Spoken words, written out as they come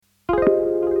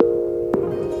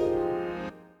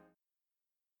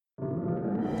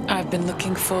been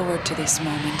looking forward to this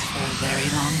moment for a very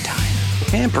long time.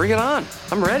 And bring it on.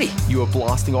 I'm ready. You are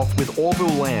blasting off with Orville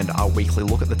Land, our weekly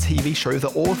look at the TV show The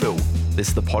Orville. This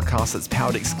is the podcast that's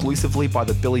powered exclusively by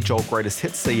the Billy Joel Greatest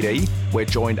Hits CD. We're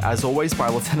joined, as always, by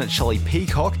Lieutenant Shelley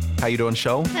Peacock. How you doing,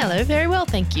 Shell? Hello, very well,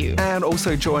 thank you. And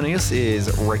also joining us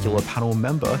is regular panel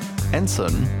member,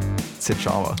 Ensign Sid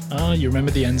Sharma. Oh, you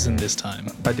remember the ensign this time.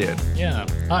 I did. Yeah.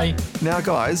 Hi. Now,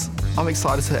 guys, I'm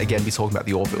excited to again be talking about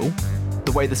The Orville.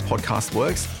 The way this podcast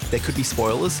works, there could be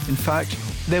spoilers. In fact,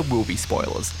 there will be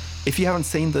spoilers. If you haven't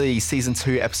seen the Season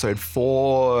 2, Episode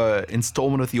 4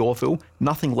 installment of The Orville,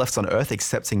 Nothing Left on Earth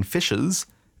Excepting Fishes,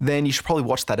 then you should probably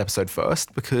watch that episode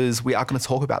first, because we are going to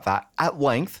talk about that at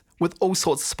length with all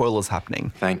sorts of spoilers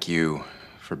happening. Thank you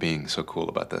for being so cool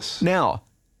about this. Now,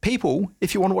 people,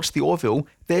 if you want to watch The Orville,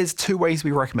 there's two ways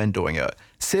we recommend doing it.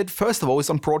 Sid, first of all, it's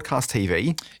on broadcast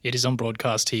TV. It is on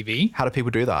broadcast TV. How do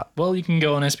people do that? Well, you can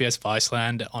go on SBS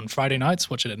Viceland on Friday nights,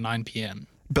 watch it at 9 p.m.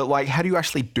 But, like, how do you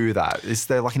actually do that? Is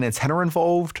there, like, an antenna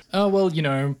involved? Oh, well, you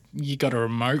know, you got a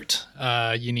remote.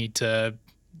 You need to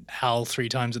howl 3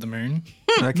 times at the moon.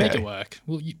 Okay. Make it work.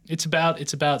 Well, it's about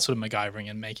sort of MacGyvering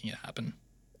and making it happen.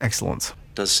 Excellent.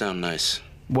 Does sound nice.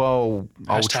 Well,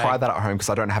 I'll Hashtag. try that at home because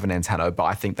I don't have an antenna, but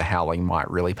I think the howling might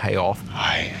really pay off.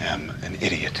 I am an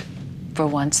idiot. For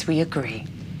once, we agree.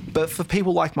 But for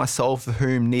people like myself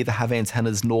whom neither have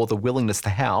antennas nor the willingness to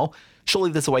howl,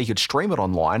 surely there's a way you could stream it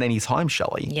online anytime,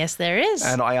 Shelley. Yes, there is.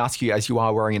 And I ask you, as you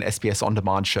are wearing an SBS On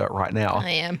Demand shirt right now.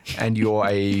 I am. And you're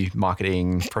a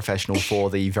marketing professional for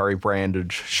the very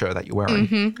branded shirt that you're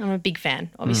wearing. I'm a big fan,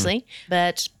 obviously.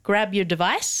 But grab your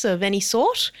device of any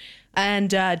sort and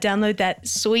download that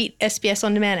sweet SBS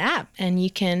On Demand app, and you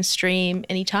can stream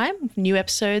anytime. New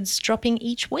episodes dropping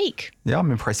each week. Yeah,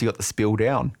 I'm impressed you got the spiel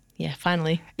down. Yeah,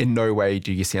 finally. In no way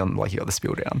do you sound like you got the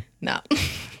spiel down. No.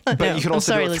 But No, you can I'm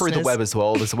also sorry, do it through the listeners. web as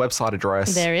well. There's a website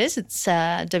address. There is. It's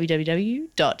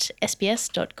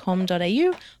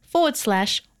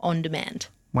www.sbs.com.au/on demand.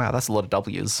 Wow, that's a lot of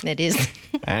W's. It is.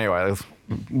 Anyway,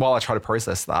 while I try to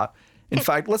process that, in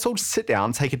fact, let's all just sit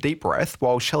down, take a deep breath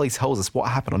while Shelley tells us what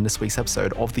happened on this week's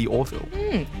episode of The Orville.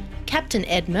 Captain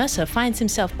Ed Mercer finds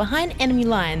himself behind enemy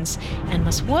lines and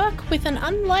must work with an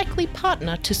unlikely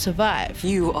partner to survive.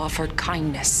 You offered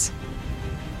kindness,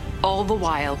 all the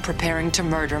while preparing to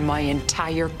murder my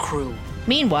entire crew.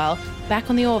 Meanwhile, back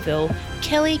on the Orville,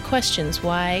 Kelly questions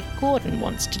why Gordon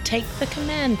wants to take the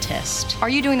command test. Are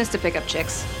you doing this to pick up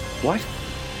chicks? What?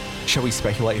 Shall we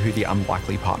speculate who the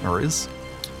unlikely partner is?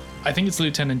 I think it's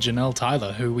Lieutenant Janelle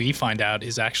Tyler, who we find out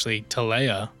is actually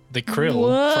Talea, the krill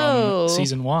Whoa. from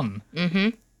Season 1.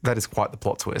 That is quite the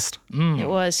plot twist.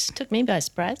 It took me by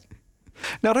surprise.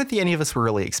 Now, I don't think any of us were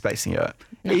really expecting it.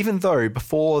 Even though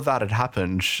before that had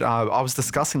happened, I was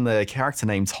discussing the character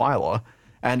named Tyler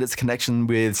and its connection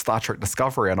with Star Trek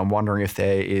Discovery, and I'm wondering if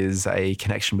there is a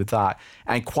connection with that.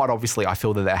 And quite obviously, I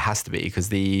feel that there has to be, because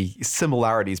the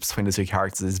similarities between the two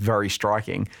characters is very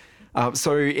striking.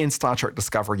 So in Star Trek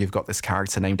Discovery, you've got this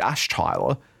character named Ash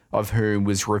Tyler, of whom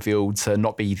was revealed to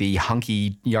not be the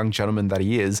hunky young gentleman that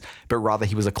he is, but rather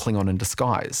he was a Klingon in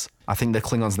disguise. I think the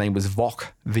Klingon's name was Vok,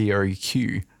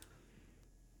 V-O-Q.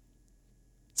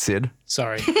 Sid?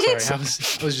 Sorry. I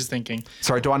was just thinking.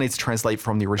 Sorry, do I need to translate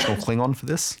from the original Klingon for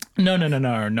this? No.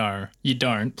 You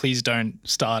don't. Please don't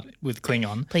start with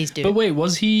Klingon. Please do. But wait,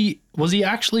 was he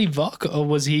actually Vok, or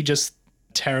was he just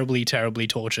terribly, terribly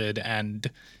tortured and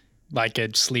like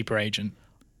a sleeper agent?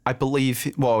 I believe,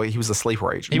 he was a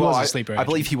sleeper agent. He was a sleeper I agent.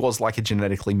 believe he was like a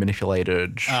genetically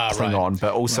manipulated Klingon, right.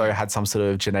 but also had some sort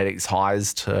of genetic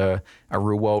ties to a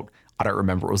real world. I don't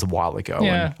remember. It was a while ago,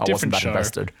 Yeah, and I wasn't different that show.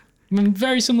 invested.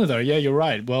 Very similar though. Yeah, you're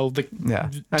right. Well, Yeah.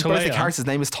 And both the Talea- characters'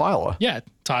 name is Tyler. Yeah,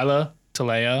 Tyler,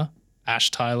 Talea,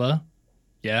 Ash Tyler.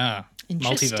 Yeah.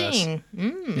 Multiverse. Interesting.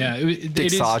 Yeah, it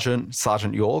Dick is.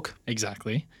 Sergeant York.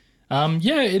 Exactly.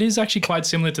 Yeah, it is actually quite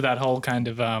similar to that whole kind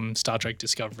of Star Trek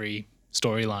Discovery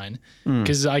storyline,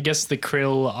 because I guess the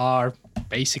Krill are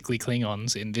basically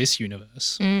Klingons in this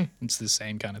universe. It's the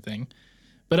same kind of thing.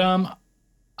 But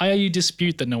I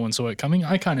dispute that no one saw it coming.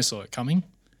 I kind of saw it coming.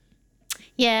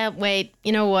 Yeah, wait,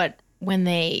 you know what? When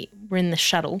they were in the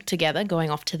shuttle together going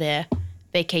off to their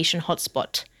vacation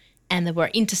hotspot and they were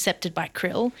intercepted by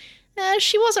Krill,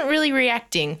 she wasn't really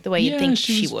reacting the way you'd think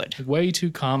she was would. Way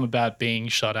too calm about being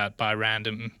shot at by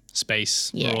random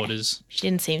space marauders. She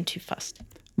didn't seem too fussed.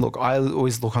 Look, I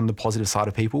always look on the positive side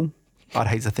of people. I'd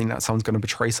hate to think that someone's going to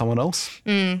betray someone else.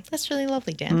 That's really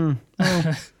lovely, Dan.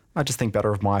 I just think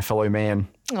better of my fellow man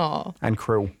Oh, and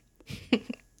Krill.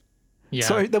 Yeah.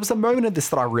 So there was a moment in this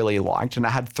that I really liked, and it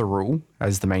had Thurul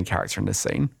as the main character in this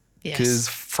scene. Yes. Because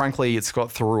frankly, it's got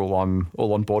Thurul. I'm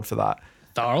all on board for that.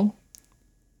 Tharl?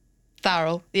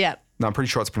 Thurl. Yeah. No, I'm pretty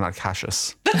sure it's pronounced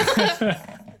Cassius.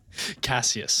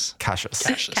 Cassius. Cassius.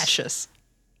 Cassius.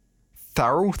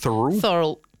 Thurl?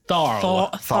 Thurl.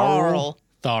 Tharl.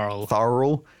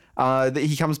 Thurl. Tharl.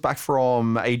 He comes back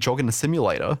from a jog in a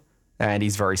simulator and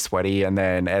he's very sweaty. And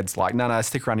then Ed's like, no,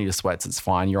 stick around in your sweats. It's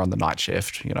fine. You're on the night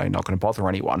shift. You know, you're not going to bother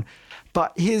anyone.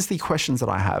 But here's the questions that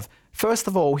I have. First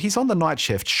of all, he's on the night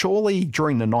shift. Surely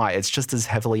during the night, it's just as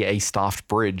heavily a staffed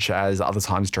bridge as other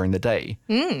times during the day.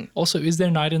 Also, is there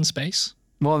night in space?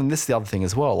 Well, and this is the other thing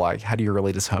as well. Like, how do you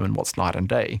really determine what's night and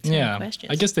day? Yeah,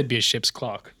 questions. I guess there'd be a ship's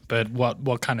clock, but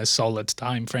what kind of solid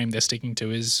time frame they're sticking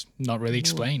to is not really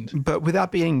explained. But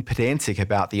without being pedantic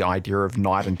about the idea of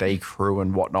night and day crew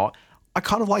and whatnot, I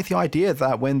kind of like the idea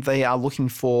that when they are looking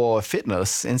for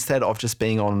fitness, instead of just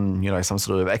being on, you know, some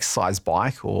sort of exercise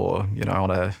bike or, you know,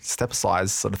 on a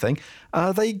step-size sort of thing,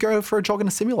 they go for a jog in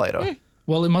a simulator.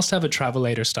 Well, it must have a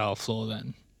Travelator style floor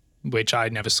then, which I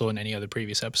never saw in any other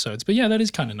previous episodes. But yeah, that is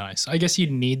kind of nice. I guess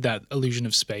you'd need that illusion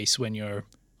of space when you're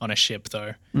on a ship,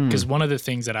 though, because one of the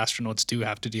things that astronauts do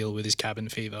have to deal with is cabin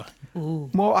fever.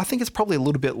 Well, I think it's probably a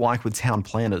little bit like with town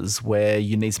planners, where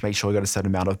you need to make sure you've got a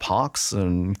certain amount of parks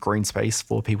and green space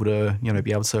for people to, you know,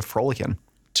 be able to frolic in.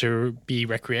 To be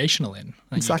recreational in,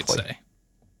 Exactly. you could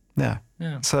say.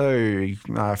 Yeah.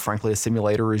 So, frankly, a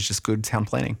simulator is just good town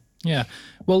planning. Yeah.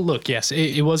 Well, look, yes,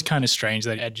 it was kind of strange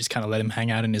that Ed just kind of let him hang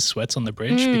out in his sweats on the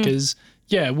bridge because,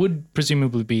 yeah, it would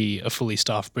presumably be a fully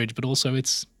staffed bridge, but also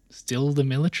it's still the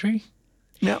military.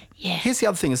 Now, here's the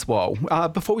other thing as well.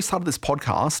 Before we started this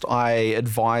podcast, I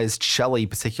advised Shelley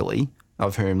particularly,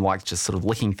 of whom like just sort of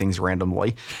licking things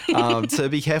randomly, to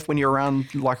be careful when you're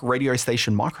around like radio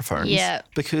station microphones. Yeah.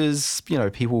 Because, you know,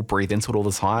 people breathe into it all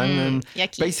the time. And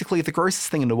yucky. basically the grossest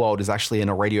thing in the world is actually in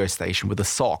a radio station with a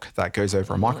sock that goes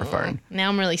over a microphone. Now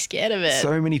I'm really scared of it.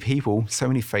 So many people, so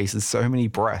many faces, so many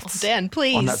breaths Dan,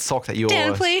 please. on that sock that you're...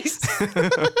 Dan, please.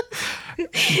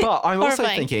 But I'm also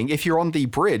Horrifying. thinking, if you're on the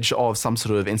bridge of some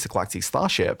sort of intergalactic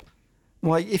starship,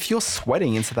 like if you're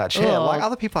sweating into that chair, Oh. like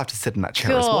other people have to sit in that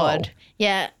chair as well. God.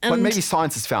 Yeah. Like maybe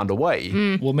science has found a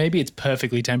way, Well, maybe it's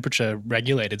perfectly temperature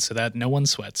regulated so that no one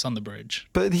sweats on the bridge.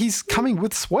 but he's coming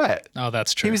with sweat. Oh,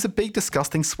 that's true. He was a big,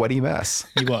 disgusting, sweaty mess.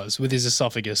 He was, with his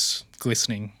esophagus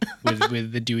glistening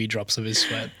with the dewy drops of his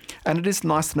sweat. And it is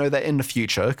nice to know that in the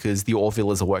future, because the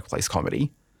Orville is a workplace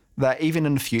comedy, that even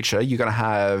in the future, you're going to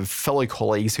have fellow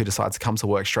colleagues who decide to come to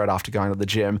work straight after going to the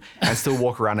gym and still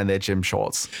walk around in their gym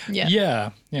shorts. Yeah.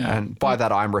 Yeah. And by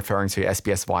that, I'm referring to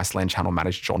SBS Viceland channel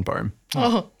manager John Boehm.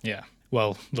 Yeah.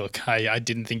 Well, look, I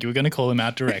didn't think you were going to call him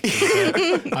out directly,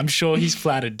 but I'm sure he's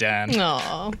flattered, Dan.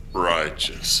 Aw.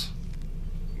 Righteous.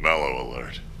 Mellow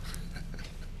alert.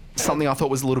 Something I thought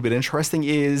was a little bit interesting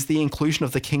is the inclusion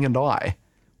of The King and I,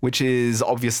 which is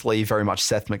obviously very much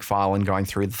Seth MacFarlane going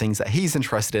through the things that he's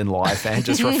interested in life and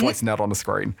just reflecting that on the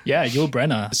screen. Yeah, Yul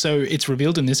Brynner. So it's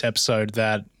revealed in this episode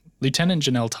that Lieutenant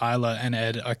Janelle Tyler and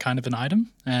Ed are kind of an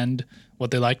item, and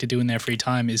what they like to do in their free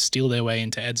time is steal their way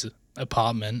into Ed's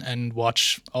apartment and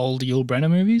watch old Yul Brynner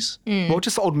movies. Well,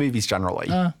 just old movies generally.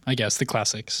 I guess the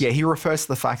classics. Yeah, he refers to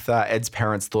the fact that Ed's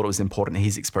parents thought it was important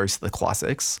he's exposed to the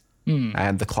classics.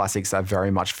 And the classics are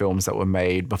very much films that were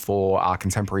made before our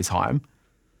contemporary time.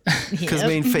 Because, I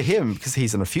mean, for him, because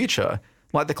he's in the future,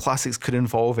 like the classics could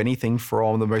involve anything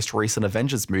from the most recent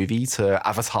Avengers movie to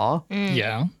Avatar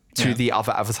Yeah. to the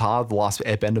other Avatar, the last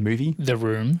Airbender movie. The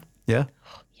Room. Yeah.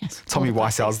 Tommy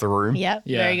Wiseau's The Room. Yep.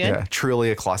 Yeah. Very good. Yeah,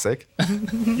 truly a classic.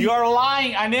 You are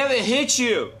lying. I never hit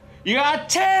you. You are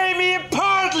tearing me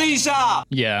apart, Lisa.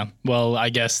 Yeah. Well, I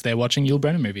guess they're watching Yul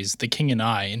Brynner movies, The King and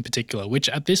I in particular, which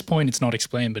at this point it's not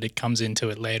explained, but it comes into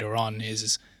it later on,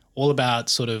 is all about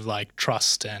sort of like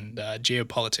trust and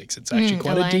geopolitics. It's actually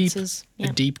quite alliances. a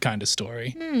deep kind of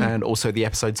story. And also the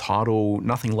episode title,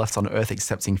 Nothing Left on Earth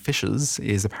Excepting Fishes,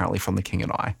 is apparently from The King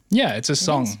and I. Yeah, it's a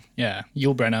song. Yeah.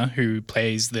 Yul Brynner, who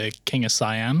plays the King of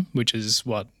Siam, which is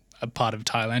what a part of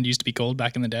Thailand used to be called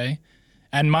back in the day.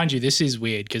 And mind you, this is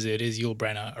weird because it is Yul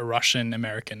Brynner, a Russian,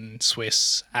 American,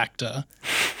 Swiss actor,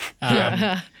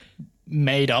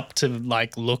 made up to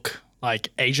like look like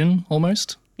Asian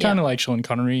almost. Kind of like Sean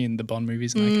Connery in the Bond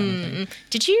movies and that kind of thing.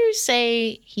 Did you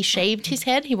say he shaved his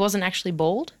head? He wasn't actually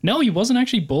bald? No, he wasn't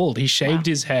actually bald. He shaved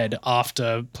his head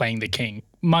after playing the King.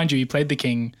 Mind you, he played the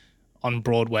King on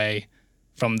Broadway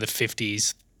from the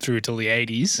 50s through till the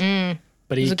 80s.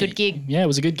 But it was a good gig. Yeah, it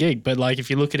was a good gig. But like if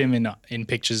you look at him in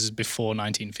pictures before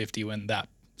 1950 when that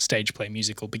stage play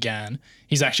musical began,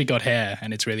 he's actually got hair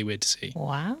and it's really weird to see.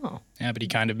 Wow. Yeah, but he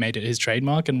kind of made it his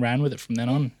trademark and ran with it from then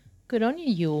on. Good on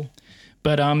you, Yul.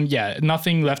 But yeah,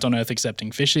 Nothing Left on Earth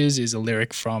Excepting Fishes is a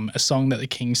lyric from a song that the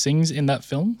King sings in that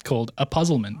film called A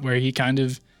Puzzlement, where he kind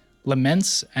of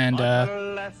laments and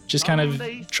just kind of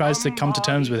tries to come to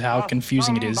terms with how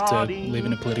confusing it is to live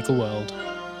in a political world.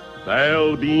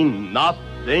 There'll be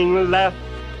nothing left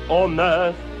on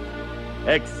earth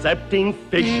excepting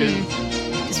fishes.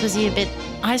 Was he a bit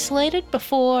isolated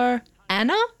before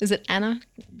Anna? Is it Anna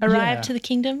arrived to the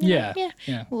kingdom? Yeah.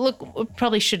 Look, we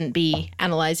probably shouldn't be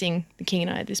analysing The King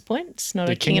and I at this point. It's not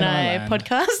The a King and I Land.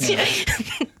 podcast.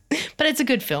 Yeah. But it's a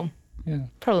good film. Yeah.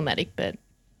 Problematic, but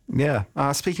Yeah.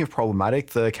 Speaking of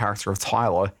problematic, the character of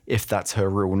Tyler, if that's her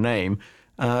real name,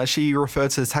 she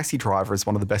referred to Taxi Driver as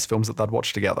one of the best films that they'd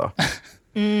watched together.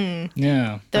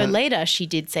 Yeah. though later she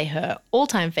did say her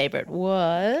all-time favourite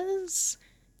was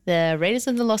The Raiders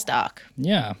of the Lost Ark.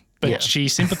 Yeah. But she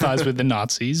sympathized with the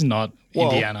Nazis, not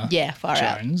Indiana Yeah, far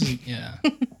out. Jones. Yeah.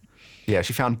 Yeah,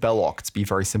 she found Belloc to be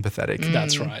very sympathetic.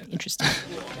 That's right. Interesting.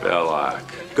 Belloc.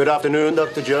 Good afternoon,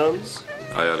 Dr. Jones.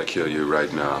 I ought to kill you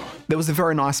right now. There was a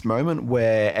very nice moment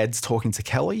where Ed's talking to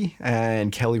Kelly,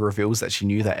 and Kelly reveals that she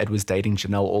knew that Ed was dating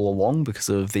Janelle all along because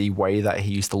of the way that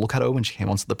he used to look at her when she came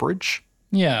onto the bridge.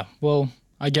 Yeah. Well,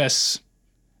 I guess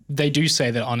they do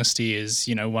say that honesty is,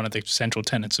 one of the central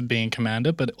tenets of being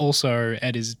commander, but also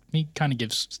he kind of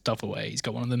gives stuff away. He's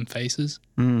got one of them faces.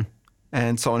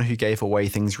 And someone who gave away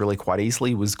things really quite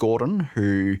easily was Gordon,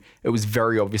 who it was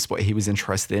very obvious what he was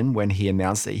interested in when he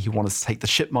announced that he wanted to take the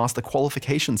Shipmaster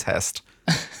qualification test.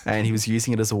 And he was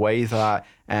using it as a way that,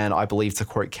 and I believe to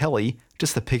quote Kelly,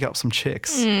 just to pick up some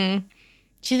chicks. Do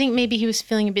you think maybe he was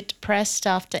feeling a bit depressed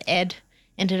after Ed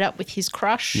ended up with his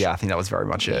crush? Yeah, I think that was very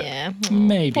much it. Yeah.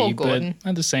 Maybe, poor but Gordon.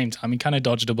 at the same time, he kind of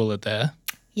dodged a bullet there.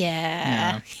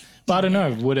 Yeah. But I don't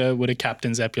know. Would a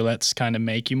captain's epaulets kind of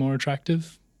make you more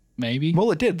attractive? Maybe. Well,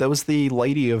 it did. There was the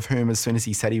lady of whom, as soon as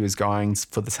he said he was going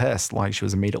for the test, like she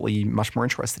was immediately much more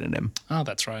interested in him. Oh,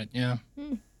 that's right. Yeah.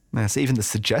 Yeah, so even the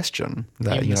suggestion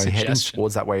that, Even the heading suggestion.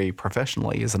 towards that way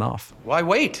professionally is enough. Why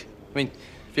wait? I mean,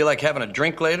 feel like having a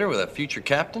drink later with a future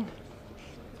captain?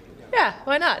 Yeah,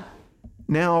 why not?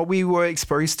 Now, we were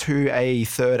exposed to a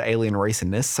third alien race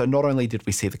in this, so not only did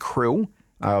we see the Krill,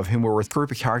 of whom were a group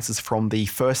of characters from the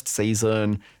first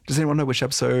season. Does anyone know which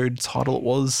episode title it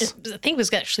was? I think it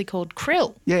was actually called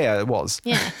Krill. Yeah, it was.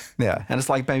 Yeah. Yeah, and it's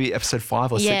like maybe episode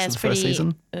 5 or 6 Yeah, of it's the first pretty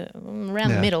season.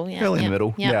 around the middle. Yeah, Early in yeah, the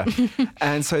middle, yeah.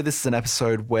 And so this is an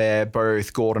episode where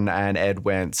both Gordon and Ed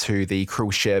went to the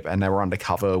Krill ship and they were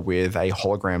undercover with a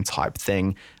hologram type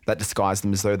thing that disguised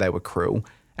them as though they were Krill.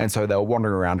 And so they were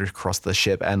wandering around across the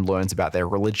ship and learned about their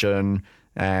religion.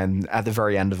 And at the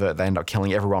very end of it, they end up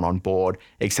killing everyone on board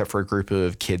except for a group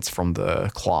of kids from the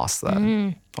class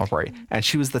that operate. And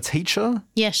she was the teacher?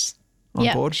 Yes. On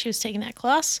board? She was taking that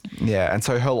class. Yeah, and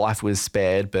so her life was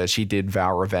spared, but she did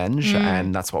vow revenge,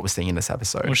 and that's what we're seeing in this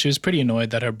episode. Well, she was pretty annoyed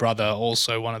that her brother,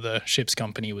 also one of the ship's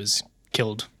company, was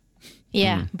killed.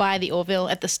 Yeah, by the Orville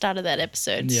at the start of that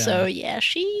episode. Yeah. So, yeah,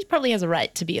 she probably has a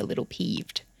right to be a little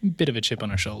peeved. Bit of a chip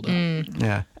on her shoulder.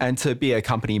 Yeah, and to be a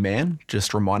company man,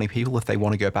 just reminding people if they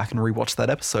want to go back and rewatch that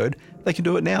episode, they can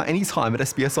do it now, anytime at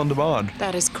SBS On Demand.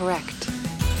 That is correct.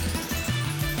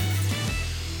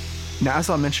 Now,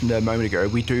 as I mentioned a moment ago,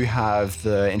 we do have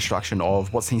the introduction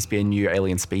of what seems to be a new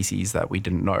alien species that we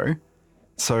didn't know.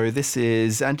 So this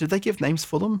is, and did they give names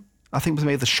for them? I think it was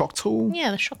maybe the Shocktool.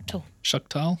 Yeah, the shock tool.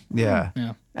 Shuktal? Yeah.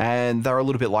 Yeah. And they're a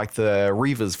little bit like the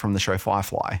Reavers from the show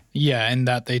Firefly. Yeah, and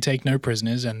that they take no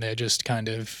prisoners and they're just kind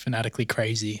of fanatically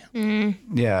crazy.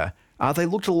 Yeah. They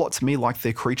looked a lot to me like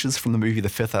the creatures from the movie The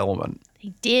Fifth Element.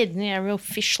 He did. Yeah, real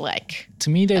fish-like. To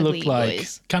me, they Ugly look like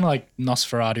boys. kind of like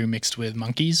Nosferatu mixed with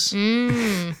monkeys.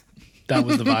 That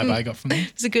was the vibe I got from them.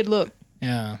 It's a good look.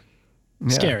 Yeah. Yeah.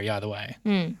 Scary either way.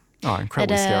 Oh,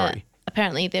 incredibly scary.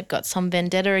 Apparently, they've got some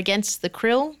vendetta against the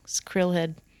Krill. 'Cause Krill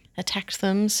had attacked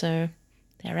them, so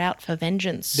they're out for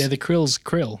vengeance. They're the Krill's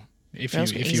Krill, if you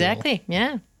exactly.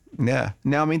 Yeah. Yeah.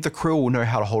 Now, I mean, the Krill know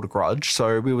how to hold a grudge.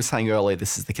 So we were saying earlier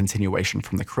this is the continuation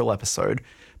from the Krill episode.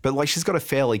 But, like, she's got a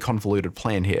fairly convoluted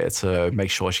plan here to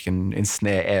make sure she can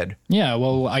ensnare Ed. Yeah,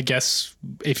 well, I guess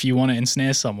if you want to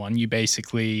ensnare someone, you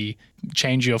basically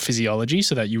change your physiology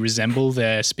so that you resemble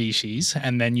their species,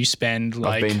 and then you spend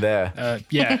like been there.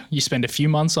 You spend a few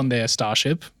months on their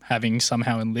starship, having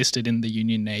somehow enlisted in the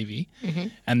Union Navy,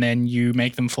 and then you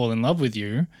make them fall in love with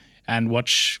you and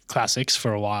watch classics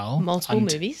for a while. Multiple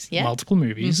movies, yeah. Multiple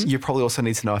movies. You probably also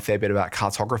need to know a fair bit about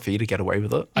cartography to get away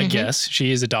with it. I guess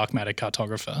she is a dark matter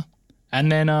cartographer.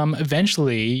 And then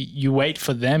eventually you wait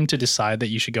for them to decide that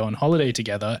you should go on holiday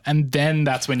together, and then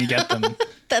that's when you get them.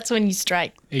 That's when you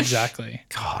strike. Exactly.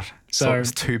 God, So- so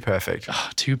it's too perfect.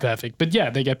 Too perfect. But yeah,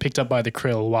 they get picked up by the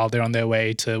Krill while they're on their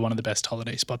way to one of the best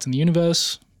holiday spots in the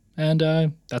universe. And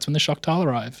that's when the Shocktal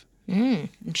arrive.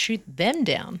 And shoot them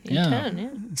down in turn, yeah.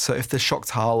 So if the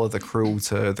Shock-Tala, the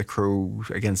Krill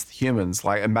against the humans,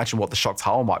 like imagine what the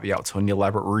Shock-Tala might be up to and the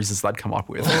elaborate ruses they'd come up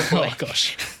with. Oh,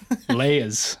 gosh.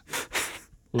 Layers.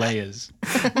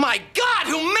 My God,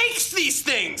 who makes these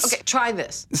things? Okay, try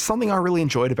this. Something I really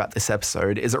enjoyed about this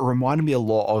episode is it reminded me a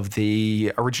lot of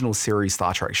the original series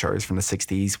Star Trek shows from the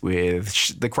 60s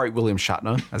with the great William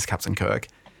Shatner as Captain Kirk.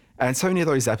 And so many of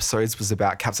those episodes was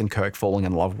about Captain Kirk falling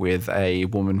in love with a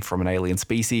woman from an alien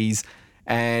species.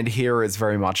 And here it's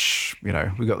very much, we've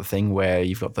got the thing where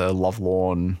you've got the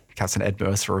lovelorn Captain Ed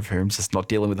Mercer of whom's just not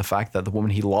dealing with the fact that the woman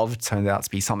he loved turned out to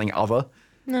be something other.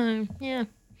 No, yeah.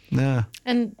 Yeah.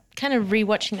 And kind of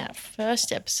rewatching that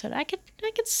first episode, I could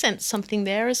sense something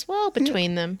there as well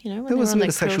between them. When There was a on bit the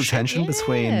of sexual krill ship. tension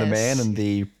between the man Yes. and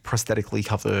the prosthetically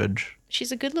covered.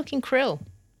 She's a good-looking krill.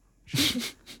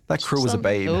 That krill was a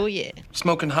babe. Oh yeah.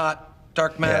 Smoking hot,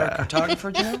 dark matter Yeah.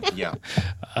 cartographer, do you know?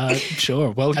 Yeah.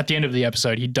 Sure. Well, at the end of the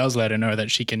episode, he does let her know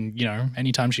that she can,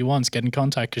 anytime she wants, get in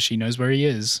contact because she knows where he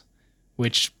is,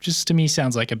 which just to me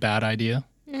sounds like a bad idea.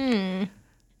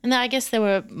 And I guess there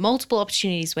were multiple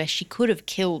opportunities where she could have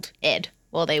killed Ed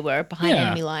while they were behind Yeah.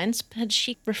 enemy lines, but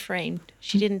she refrained.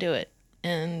 She didn't do it.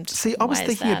 And See, I was why is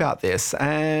thinking that? about this,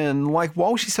 and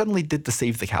while she certainly did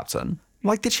deceive the captain,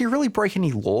 did she really break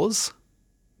any laws?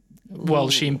 Well,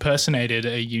 she impersonated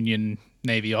a Union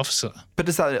Navy officer. But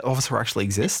does that officer actually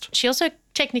exist? She also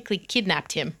technically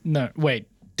kidnapped him. No, wait,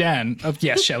 Dan.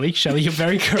 Yes, Shelley, you're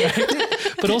very correct.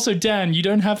 But also, Dan,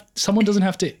 someone doesn't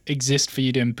have to exist for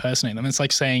you to impersonate them. It's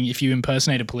like saying if you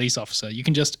impersonate a police officer, you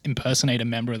can just impersonate a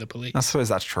member of the police. I suppose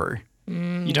that's true.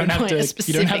 You don't have point, a to.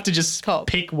 You don't have to specific just cop.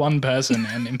 pick one person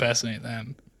and impersonate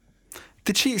them.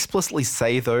 Did she explicitly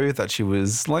say, though, that she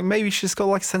was, maybe she's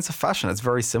got, a sense of fashion? It's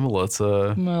very similar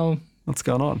to Well, what's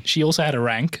going on. she also had a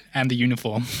rank and the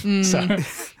uniform, so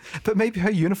But maybe her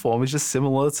uniform is just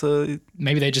similar to,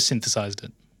 maybe they just synthesized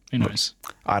it. Who knows?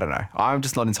 I don't know. I'm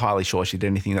just not entirely sure she did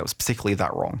anything that was particularly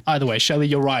that wrong. Either way, Shelley,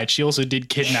 you're right. She also did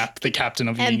kidnap the captain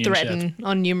of the And Union ship. threaten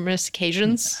on numerous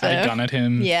occasions. Had a so- gun at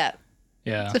him. Yeah,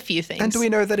 Yeah. a few things. And do we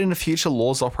know that in the future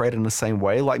laws operate in the same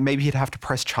way? Maybe he'd have to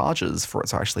press charges for it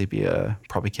to actually be a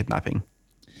proper kidnapping.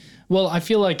 Well, I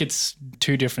feel like it's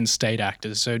two different state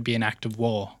actors, so it'd be an act of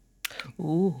war.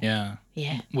 Ooh, Yeah.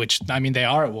 yeah. Which, they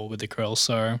are at war with the Krill,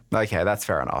 so Okay, that's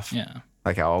fair enough. yeah.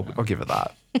 Okay, I'll give it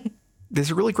that. There's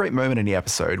a really great moment in the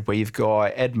episode where you've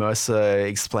got Ed Mercer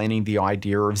explaining the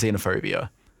idea of xenophobia.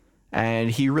 And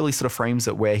he really sort of frames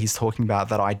it where he's talking about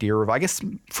that idea of, I guess,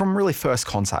 from really first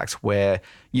contact, where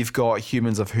you've got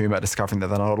humans of whom are discovering that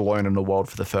they're not alone in the world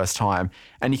for the first time.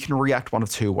 And you can react one of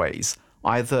two ways.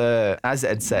 Either, as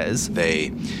Ed says,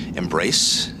 They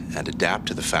embrace and adapt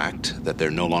to the fact that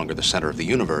they're no longer the center of the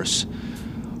universe,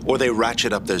 or they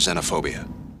ratchet up their xenophobia.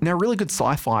 Now, really good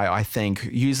sci-fi, I think,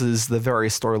 uses the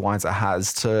various storylines it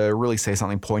has to really say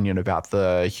something poignant about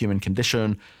the human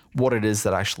condition, what it is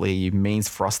that actually means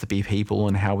for us to be people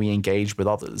and how we engage with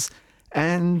others.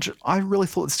 And I really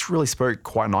thought this really spoke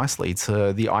quite nicely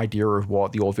to the idea of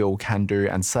what the Orville can do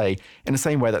and say in the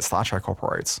same way that Star Trek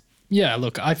operates. Yeah,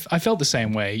 look, I felt the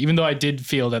same way, even though I did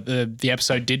feel that the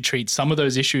episode did treat some of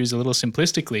those issues a little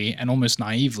simplistically and almost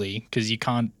naively, because you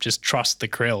can't just trust the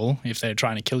Krill if they're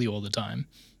trying to kill you all the time.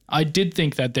 I did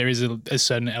think that there is a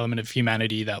certain element of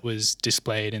humanity that was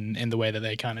displayed in the way that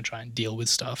they kind of try and deal with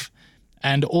stuff.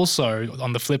 And also,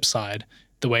 on the flip side,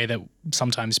 the way that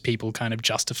sometimes people kind of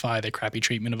justify their crappy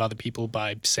treatment of other people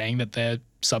by saying that they're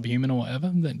subhuman or whatever.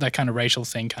 That kind of racial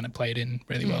thing kind of played in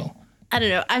really well. I don't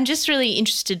know. I'm just really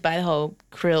interested by the whole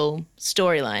Krill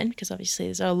storyline because obviously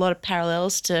there's a lot of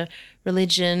parallels to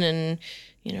religion and,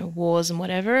 wars and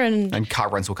whatever. And car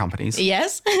rental companies.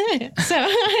 Yes. So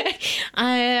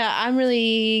I'm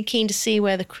really keen to see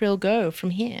where the Krill go from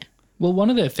here. Well, one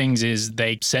of their things is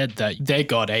they said that their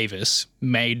god Avis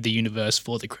made the universe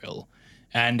for the Krill,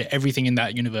 and everything in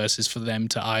that universe is for them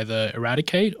to either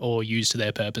eradicate or use to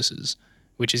their purposes,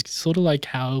 which is sort of like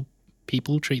how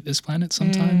people treat this planet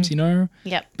sometimes,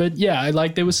 Yep. But yeah,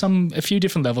 there was a few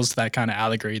different levels to that kind of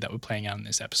allegory that were playing out in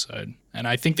this episode, and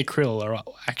I think the Krill are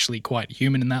actually quite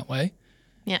human in that way.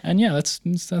 Yeah. And yeah, that's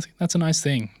a nice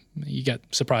thing. You get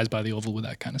surprised by the Orville with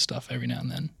that kind of stuff every now and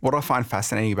then. What I find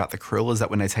fascinating about the Krill is that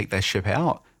when they take their ship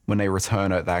out, when they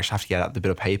return it, they actually have to get out the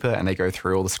bit of paper and they go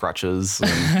through all the scratches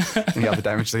and any other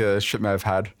damage the ship may have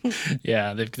had.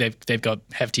 Yeah, they've got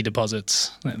hefty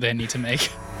deposits that they need to make.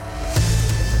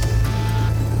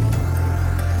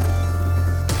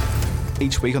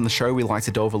 Each week on the show, we like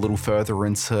to delve a little further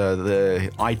into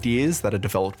the ideas that are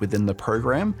developed within the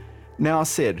program. Now,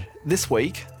 Sid, this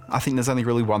week, I think there's only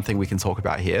really one thing we can talk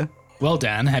about here. Well,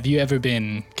 Dan, have you ever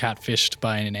been catfished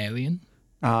by an alien?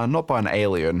 Not by an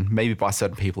alien, maybe by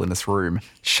certain people in this room.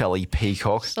 Shelley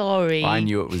Peacock. Sorry. I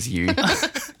knew it was you.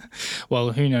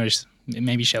 Well, who knows?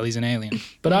 Maybe Shelley's an alien.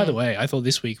 But either way, I thought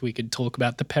this week we could talk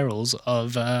about the perils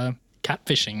of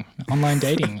catfishing, online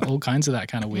dating, all kinds of that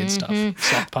kind of weird stuff.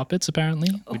 Sock puppets, apparently,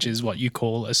 which is what you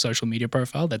call a social media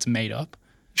profile that's made up.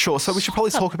 Sure, so we should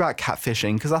probably talk about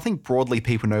catfishing because I think broadly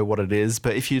people know what it is,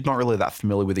 but if you're not really that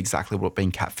familiar with exactly what being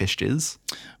catfished is.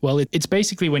 Well, it's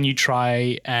basically when you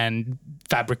try and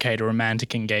fabricate a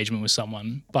romantic engagement with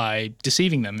someone by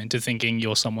deceiving them into thinking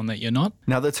you're someone that you're not.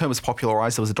 Now, the term was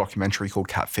popularized. There was a documentary called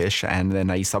Catfish and then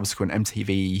a subsequent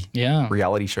MTV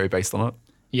reality show based on it.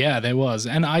 Yeah, there was.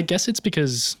 And I guess it's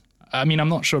because, I mean, I'm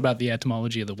not sure about the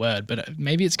etymology of the word, but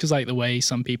maybe it's because like the way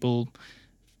some people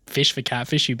fish for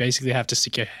catfish, you basically have to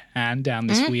stick your hand down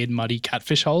this weird muddy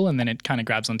catfish hole and then it kind of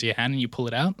grabs onto your hand and you pull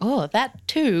it out. Oh, that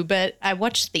too. But I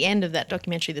watched the end of that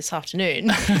documentary this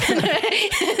afternoon.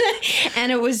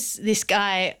 And it was this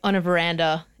guy on a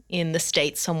veranda in the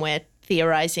States somewhere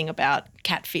theorizing about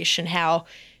catfish and how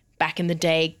back in the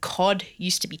day, cod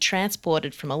used to be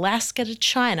transported from Alaska to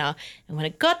China. And when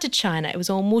it got to China, it was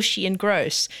all mushy and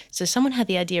gross. So someone had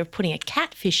the idea of putting a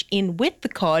catfish in with the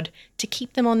cod to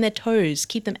keep them on their toes,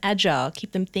 keep them agile,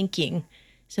 keep them thinking,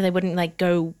 so they wouldn't like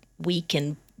go weak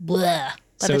and blah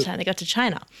by the time they got to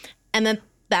China. And then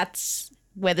that's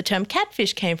where the term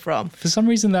catfish came from. For some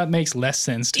reason, that makes less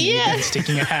sense to me than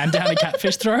sticking a hand down a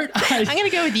catfish throat. I'm going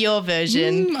to go with your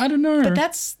version. I don't know. But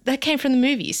that came from the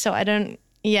movie, so I don't...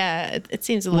 Yeah, it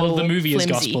seems a little Well, the movie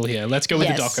flimsy. is gospel here. Let's go with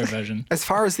the doco version. As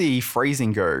far as the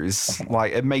phrasing goes,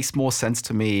 like it makes more sense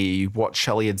to me what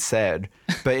Shelley had said,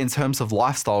 but in terms of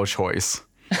lifestyle choice.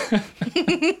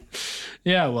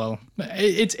 Yeah, well,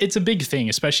 it's a big thing,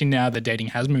 especially now that dating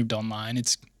has moved online.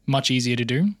 It's much easier to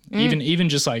do, even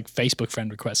just like Facebook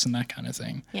friend requests and that kind of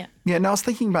thing. Yeah. Yeah, now I was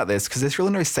thinking about this because there's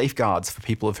really no safeguards for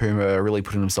people of whom are really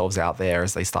putting themselves out there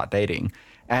as they start dating.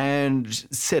 And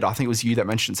Sid, I think it was you that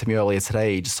mentioned to me earlier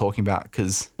today, just talking about,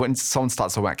 because when someone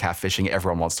starts talking about catfishing,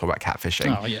 everyone wants to talk about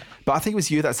catfishing. Oh, yeah. But I think it was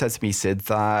you that said to me, Sid,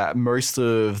 that most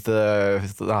of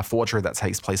the forgery that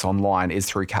takes place online is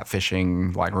through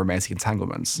catfishing, like romantic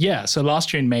entanglements. Yeah, so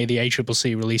last year in May, the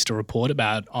ACCC released a report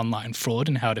about online fraud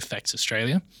and how it affects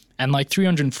Australia. And like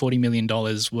 $340 million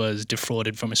was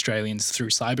defrauded from Australians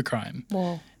through cybercrime.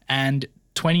 Whoa. And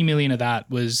 20 million of that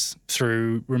was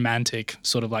through romantic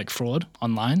sort of like fraud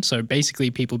online. So basically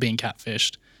people being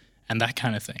catfished and that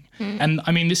kind of thing. And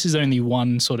I mean, this is only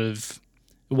one sort of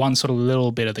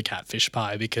little bit of the catfish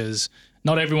pie because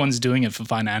not everyone's doing it for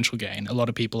financial gain. A lot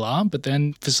of people are, but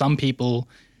then for some people,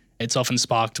 it's often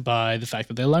sparked by the fact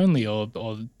that they're lonely or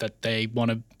that they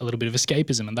want a little bit of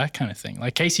escapism and that kind of thing.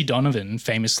 Like Casey Donovan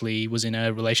famously was in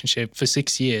a relationship for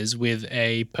 6 years with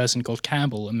a person called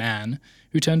Campbell, a man,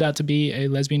 who turned out to be a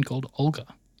lesbian called Olga.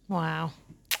 Wow.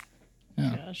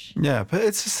 Yeah. Gosh. Yeah, but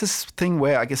it's just this thing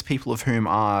where I guess people of whom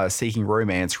are seeking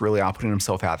romance really are putting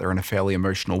themselves out there in a fairly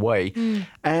emotional way.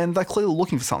 And they're clearly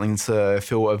looking for something to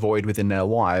fill a void within their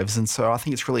lives. And so I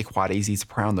think it's really quite easy to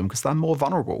prey on them because they're more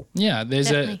vulnerable. Yeah, there's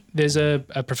Definitely.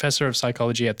 a professor of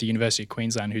psychology at the University of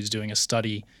Queensland who's doing a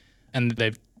study, and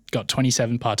they've got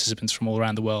 27 participants from all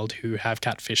around the world who have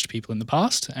catfished people in the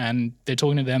past, and they're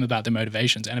talking to them about their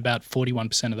motivations, and about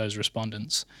 41% of those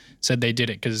respondents said they did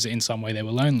it because in some way they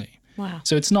were lonely. Wow.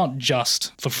 So it's not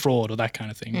just for fraud or that kind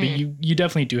of thing, but you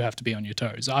definitely do have to be on your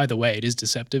toes. Either way, it is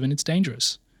deceptive and it's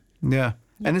dangerous. Yeah.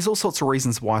 And there's all sorts of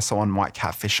reasons why someone might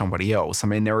catfish somebody else. I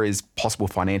mean, there is possible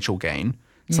financial gain.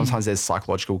 Sometimes there's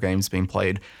psychological games being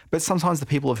played, but sometimes the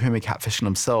people of whom are catfishing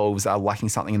themselves are lacking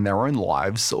something in their own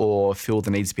lives or feel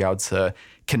the need to be able to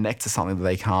connect to something that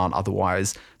they can't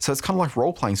otherwise. So it's kind of like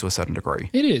role playing to a certain degree.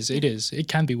 It is. It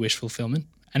can be wish fulfillment.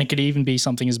 And it could even be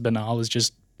something as banal as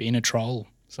just being a troll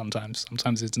sometimes.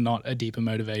 Sometimes it's not a deeper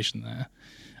motivation there.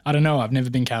 I don't know. I've never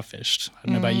been catfished. I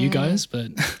don't know about you guys,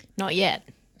 but... Not yet.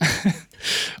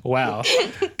 Wow.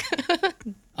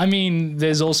 I mean,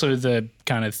 there's also the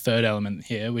kind of third element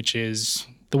here, which is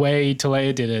the way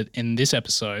Talea did it in this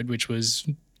episode, which was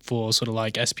for sort of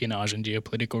like espionage and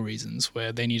geopolitical reasons,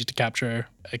 where they needed to capture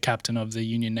a captain of the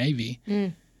Union Navy.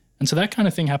 And so that kind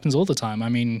of thing happens all the time. I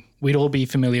mean, we'd all be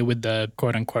familiar with the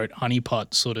quote-unquote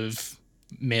honeypot sort of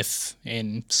myth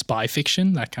in spy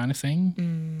fiction, that kind of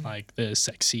thing, like the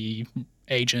sexy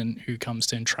agent who comes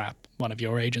to entrap one of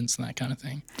your agents and that kind of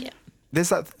thing. Yeah. There's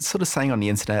that sort of saying on the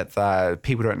internet that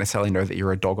people don't necessarily know that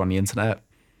you're a dog on the internet.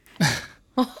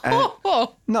 No,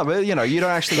 but you know, you don't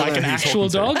actually Like know an who you're actual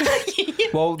talking dog? to.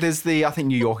 Well, there's the, I think,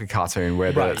 New Yorker cartoon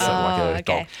where Right. it's like a okay.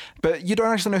 dog. But you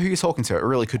don't actually know who you're talking to. It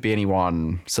really could be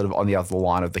anyone sort of on the other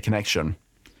line of the connection.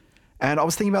 And I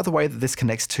was thinking about the way that this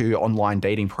connects to online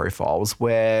dating profiles,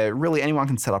 where really anyone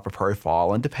can set up a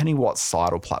profile, and depending what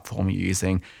site or platform you're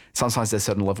using, sometimes there's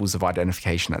certain levels of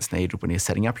identification that's needed when you're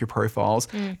setting up your profiles.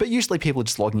 But usually people are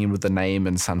just logging in with the name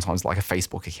and sometimes like a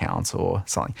Facebook account or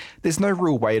something. There's no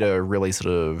real way to really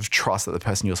sort of trust that the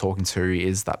person you're talking to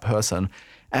is that person.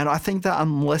 And I think that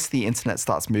unless the internet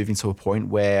starts moving to a point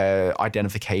where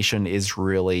identification is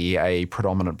really a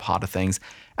predominant part of things,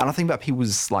 and I think about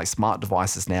people's like smart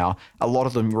devices now, a lot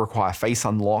of them require face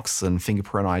unlocks and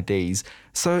fingerprint IDs.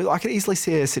 So I could easily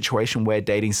see a situation where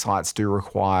dating sites do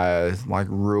require like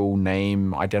real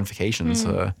name identification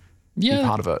to be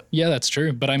part of it. Yeah, that's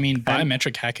true. But I mean,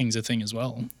 biometric hacking's a thing as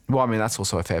well. Well, I mean, that's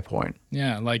also a fair point.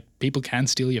 Yeah, like people can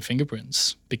steal your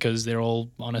fingerprints because they're all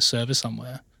on a server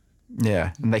somewhere.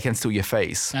 Yeah, and they can steal your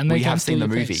face. And they we can have steal seen the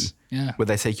your movie face. Yeah. where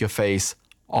they take your face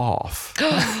off.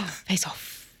 Face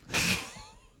off.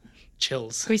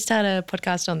 Chills. Can we start a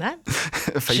podcast on that?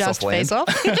 Face Just off land. face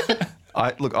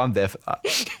off. Look, I'm there for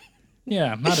that.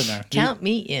 Yeah, I don't know. Count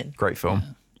me in. Great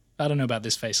film. I don't know about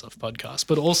this Face Off podcast,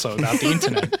 but also about the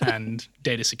internet and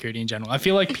data security in general. I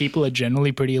feel like people are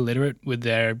generally pretty illiterate with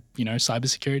their,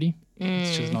 cybersecurity.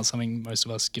 It's just not something most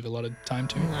of us give a lot of time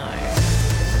to.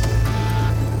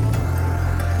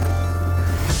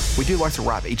 We do like to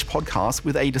wrap each podcast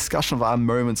with a discussion of our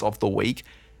moments of the week.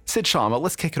 Sid Sharma,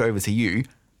 let's kick it over to you.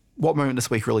 What moment this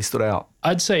week really stood out?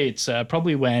 I'd say it's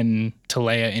probably when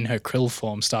Talea in her krill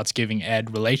form starts giving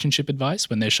Ed relationship advice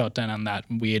when they're shot down on that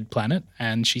weird planet.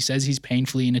 And she says he's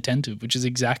painfully inattentive, which is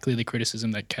exactly the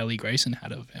criticism that Kelly Grayson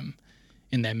had of him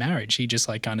in their marriage. He just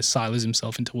kind of silos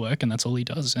himself into work and that's all he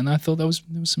does. And I thought there was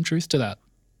some truth to that.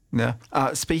 Yeah.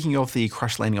 Speaking of the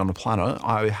crash landing on the planet,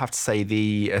 I have to say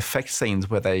the effect scenes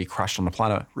where they crashed on the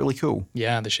planet, really cool.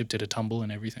 Yeah, the ship did a tumble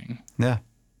and everything. Yeah.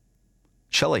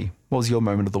 Shelley, what was your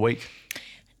moment of the week? I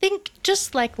think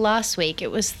just like last week,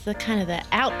 it was the kind of the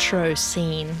outro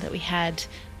scene that we had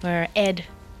where Ed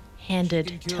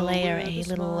handed Talea a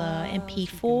little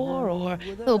MP4 or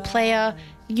little player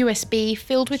USB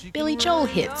filled with Billy Joel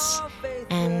hits.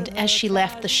 And as she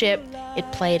left the ship,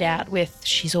 it played out with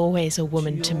 "She's always a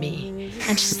woman to me."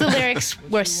 And just the lyrics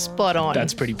were spot on.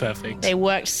 That's pretty perfect. They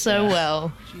worked so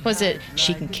well. Was it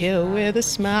 "She can kill with a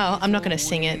smile"? I'm not going to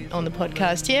sing it on the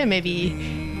podcast here. Maybe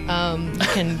you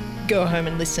can go home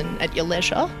and listen at your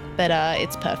leisure. But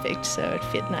it's perfect, so it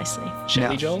fit nicely.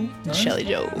 Shelley Joel? No? Shelley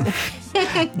Joel.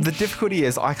 The difficulty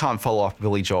is I can't follow up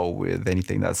Billy Joel with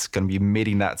anything that's going to be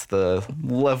meeting that to the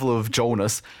level of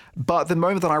Joelness. But the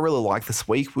moment that I really liked this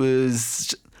week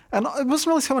was, and it wasn't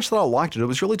really so much that I liked it, it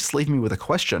was really just leaving me with a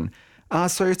question.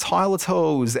 So Tyler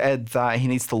tells Ed that he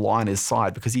needs to lie on his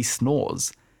side because he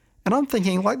snores. And I'm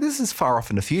thinking, this is far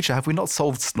off in the future. Have we not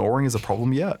solved snoring as a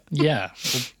problem yet? Yeah.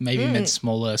 Well, maybe meant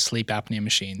smaller sleep apnea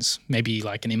machines. Maybe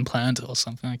like an implant or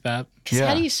something like that. Because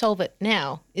how do you solve it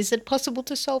now? Is it possible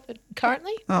to solve it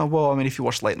currently? Oh, well, I mean, if you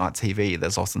watch late night TV,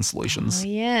 there's often solutions. Oh,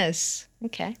 yes.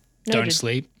 Okay. Don't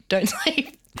sleep. Don't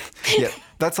sleep. Yeah,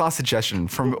 that's our suggestion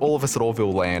from all of us at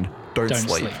Orville Land. Don't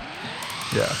sleep.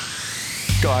 Yeah.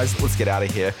 Guys, let's get out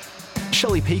of here.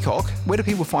 Shelley Peacock, where do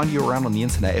people find you around on the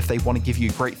internet if they want to give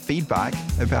you great feedback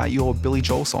about your Billy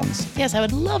Joel songs? Yes, I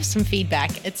would love some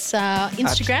feedback. It's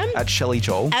Instagram. At Shelley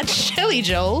Joel. At Shelley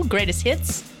Joel, greatest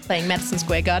hits, playing Madison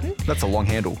Square Garden. That's a long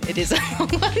handle. It is a long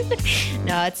one.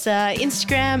 No, it's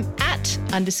Instagram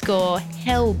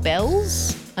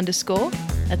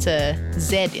 @_hellbells_. That's a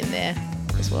Z in there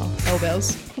as well.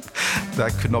 Hellbells.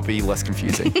 That could not be less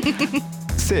confusing.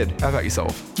 Sid, how about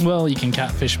yourself? Well, you can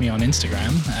catfish me on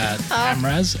Instagram at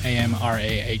Amraz,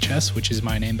 AMRAHS, which is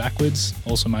my name backwards,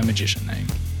 also my magician name.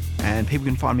 And people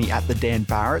can find me at the Dan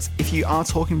Barrett. If you are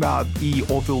talking about the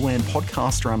Orville Land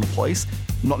podcast around the place,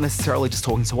 not necessarily just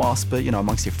talking to us, but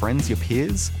amongst your friends, your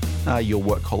peers, your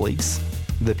work colleagues,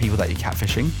 the people that you're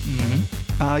catfishing,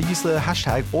 use the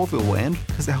hashtag OrvilleLand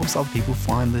because it helps other people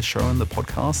find the show and the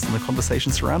podcast and the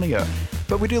conversation surrounding it.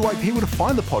 But we do like people to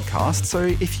find the podcast, so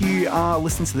if you are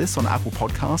listening to this on Apple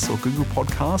Podcasts or Google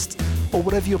Podcasts or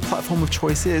whatever your platform of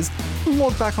choice is,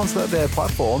 log back onto their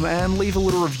platform and leave a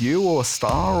little review or a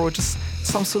star or just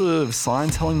some sort of sign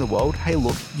telling the world, hey,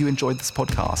 look, you enjoyed this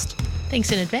podcast.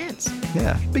 Thanks in advance.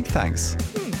 Yeah, big thanks.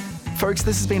 Folks,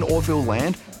 this has been Orville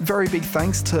Land. Very big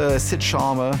thanks to Sid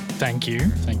Sharma. Thank you.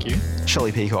 Thank you.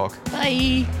 Shelley Peacock.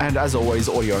 Bye. And as always,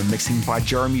 audio mixing by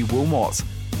Jeremy Wilmot.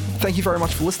 Thank you very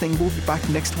much for listening. We'll be back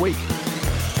next week.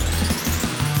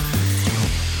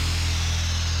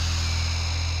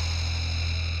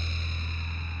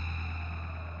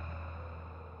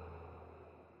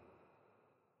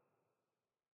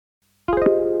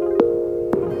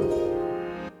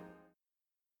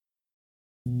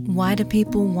 Why do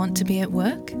people want to be at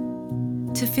work?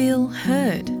 To feel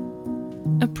heard,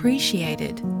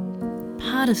 appreciated,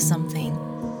 part of something,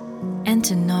 and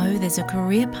to know there's a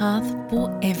career path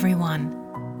for everyone.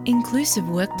 Inclusive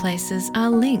workplaces are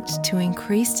linked to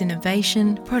increased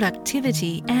innovation,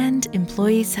 productivity, and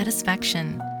employee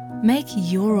satisfaction. Make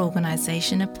your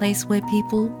organisation a place where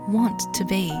people want to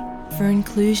be. For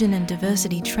inclusion and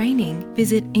diversity training,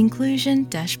 visit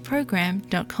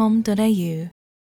inclusion-program.com.au.